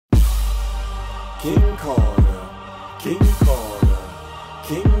King Carter, King Carter,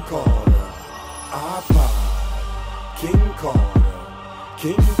 King Carter, iPod, King Carter,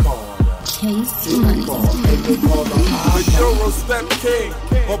 King Carter, King Carter, and they call the iPod. The Euro Step King,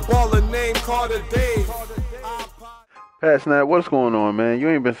 a baller named Carter Dave. Pat Snap, what's going on, man? You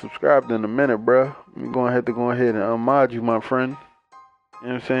ain't been subscribed in a minute, bruh. I'm going to have to go ahead and unmod you, my friend. You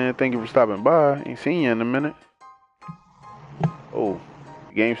know what I'm saying? Thank you for stopping by. Ain't seen you in a minute. Oh,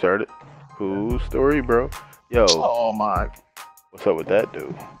 the game started. Cool story, bro. Yo. Oh my. What's up with that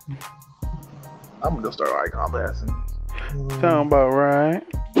dude? I'm gonna start like passing. Sound about right.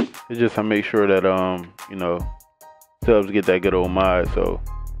 It's just to make sure that you know, subs get that good old mod. So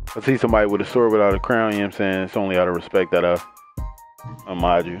I see somebody with a sword without a crown, you know what I'm saying? It's only out of respect that I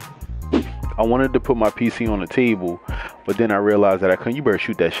unmod you. I wanted to put my PC on the table, but then I realized that I couldn't. You better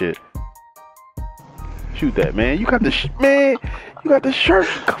shoot that shit. Shoot that, man. You got the man. You got the shirt.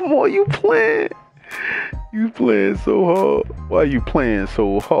 Come on, you playing. You playing so hard. Why are you playing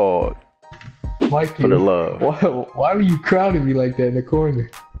so hard? Mikey, for the love. Why were you crowding me like that in the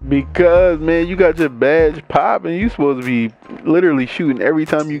corner? Because, man, you got your badge popping. You supposed to be literally shooting every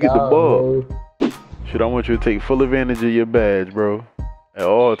time you get the ball. Bro. Shit, I want you to take full advantage of your badge, bro. At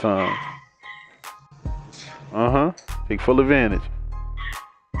all times. Take full advantage.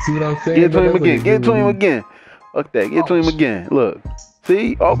 See what I'm saying? Get to him again. Get to him again. Fuck that. Get to him again. Look.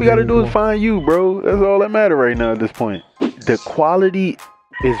 See? All we gotta do is find you, bro. That's all that matters right now at this point. The quality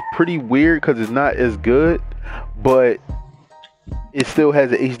is pretty weird because it's not as good, but it still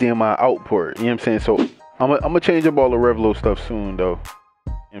has an HDMI out port. You know what I'm saying? So I'm gonna change up all the Revlo stuff soon, though.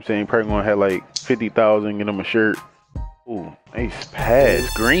 You know what I'm saying? Probably gonna have like 50,000, get him a shirt. Ooh, nice pass.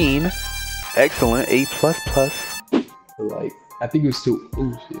 Green. Excellent. A++. Like, I think it was too.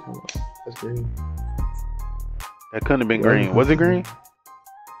 Oh shit! Hold on. That's green. That couldn't have been green. Was it green?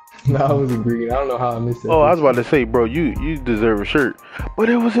 No, it wasn't green. I don't know how I missed it. Oh, I was about to say, bro, you deserve a shirt, but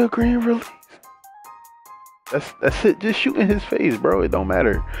it was a green release. That's it. Just shooting his face, bro. It don't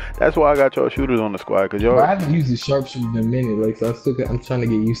matter. That's why I got y'all shooters on the squad, cause y'all. I haven't used the sharpshooter in a minute, like, so I'm trying to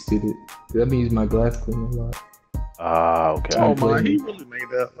get used to it. I've been using my glass cleaner a lot. Ah, okay. Oh my, he really made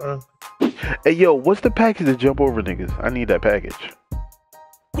that, man. Hey, yo, what's the package to jump over niggas? I need that package.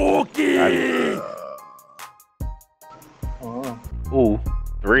 Ooh,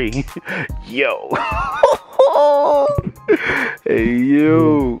 3. Yo. Hey,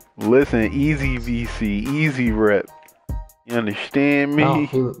 yo. Listen, easy VC, easy rep. You understand me? I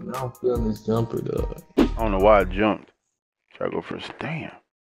don't feel this jumper, though. I don't know why I jumped. Try to go first. Damn.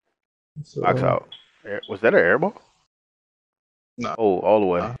 So, Box out. Was that an air ball? No. Oh, all the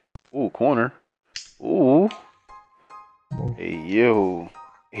way. Ooh, corner. Ooh. Hey, yo.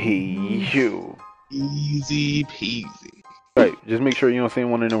 Hey, yo. Easy peasy. Right, just make sure you don't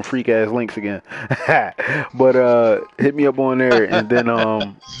send one of them freak ass links again. But hit me up on there, and then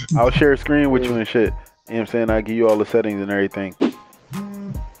I'll share a screen with you and shit. You know what I'm saying? I'll give you all the settings and everything.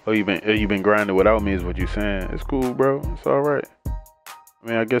 Oh, you been grinding without me is what you saying. It's cool, bro. It's all right. I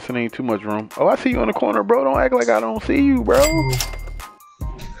mean, I guess it ain't too much room. Oh, I see you in the corner, bro. Don't act like I don't see you, bro.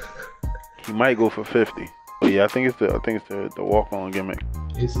 He might go for 50. But yeah, I think it's the walk-on gimmick.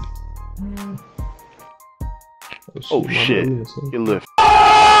 Is it? Oh shit! Get lift.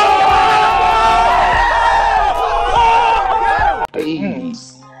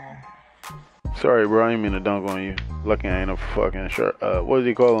 Sorry, bro. I didn't mean to dunk on you. Lucky I ain't a fucking shark. What does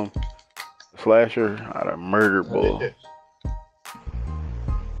he call him? Slasher? Out of murder bull.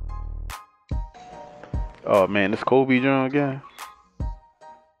 Oh man, this Kobe John again.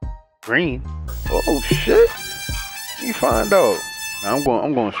 Green. Oh shit. You find out. Now,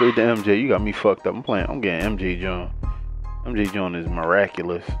 I'm going straight to MJ. You got me fucked up. I'm getting MJ John. MJ John is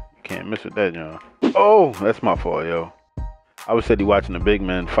miraculous. You can't miss with that John. Oh, that's my fault, yo. I was steady watching the big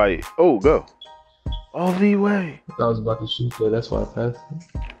man fight. Oh, go. All the way. I was about to shoot that. That's why I passed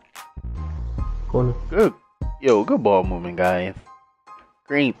it. Corner. Good. Yo, good ball movement, guys.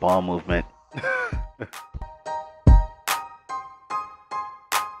 Great ball movement.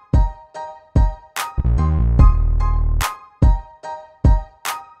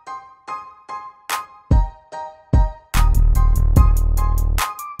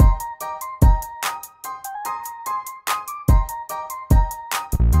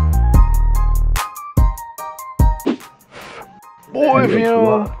 Boy, if you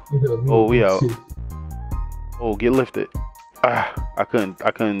don't... Oh, we out. Oh, get lifted. I couldn't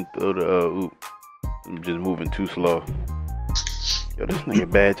throw the oop. I'm just moving too slow. Yo, this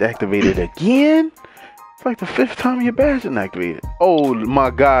nigga badge activated again? It's like the 5th time your badge is activated. Oh my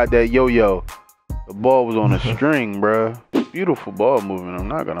god, that yo-yo. The ball was on a string, bruh. Beautiful ball movement, I'm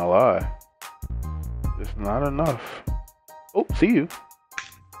not gonna lie. It's not enough. Oh, see you.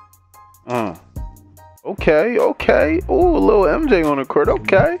 Okay. Oh, a little MJ on the court.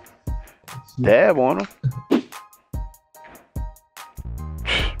 Okay. Dab on him.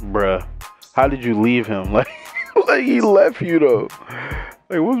 Bruh. How did you leave him? Like he left you though.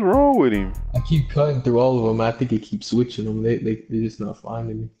 Like, what's wrong with him? I keep cutting through all of them. I think it keeps switching them. They're just not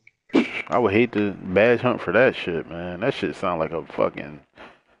finding me. I would hate to badge hunt for that shit, man. That shit sound like a fucking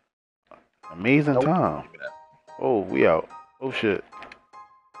amazing time. Oh, we out. Oh shit.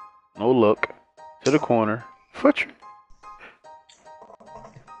 No look. To the corner. Foot.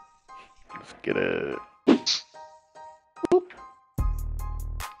 Let's get it. Whoop.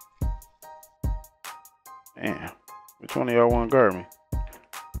 Damn. Which one of y'all want to guard me?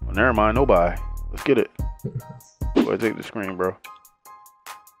 Well, never mind. Nobody. Let's get it. Go ahead, take the screen, bro.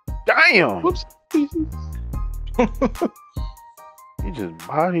 Damn! Whoops. He just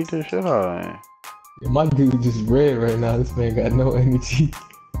bodied the shit out of him. Yeah, my dude just red right now. This man got no energy.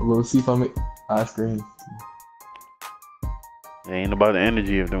 We'll see if I'm at high screen. It ain't about the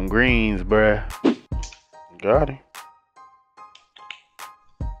energy of them greens, bruh. Got him.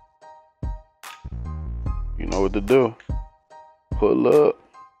 You know what to do. Pull up.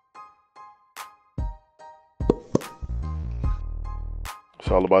 It's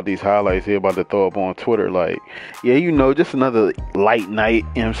all about these highlights here about to throw up on Twitter. Like, yeah, you know, just another light night.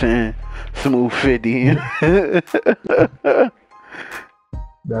 You know what I'm saying? Smooth 50.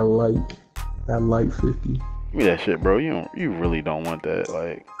 That light 50. Give me that shit, bro. You really don't want that.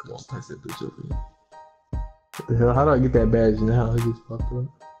 Like, Come on, pass that bitch over here. What the hell? How do I get that badge now? It just popped up.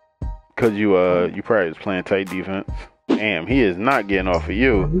 cause you probably was playing tight defense. Damn, he is not getting off of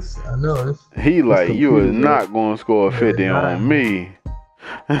you. I know. He like, you is not gonna score 50 on me.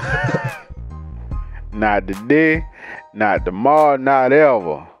 Not today, not tomorrow, not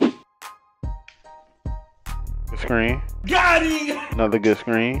ever. Good screen. Got him! Another good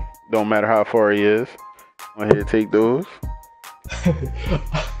screen. Don't matter how far he is. Go ahead, take those.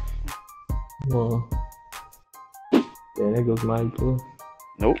 Well, yeah, there goes my pull.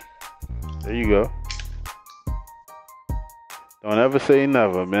 Nope. There you go. Don't ever say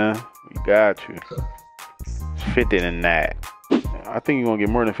never, man. We got you. It's 50 than that. I think you're gonna get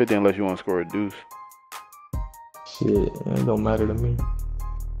more than 50 unless you want to score a deuce. Shit, it don't matter to me.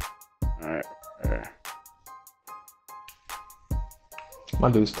 Alright. My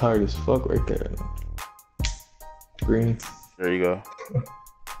dude's tired as fuck right there. Green. There you go.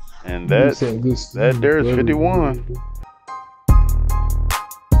 And that there's 51.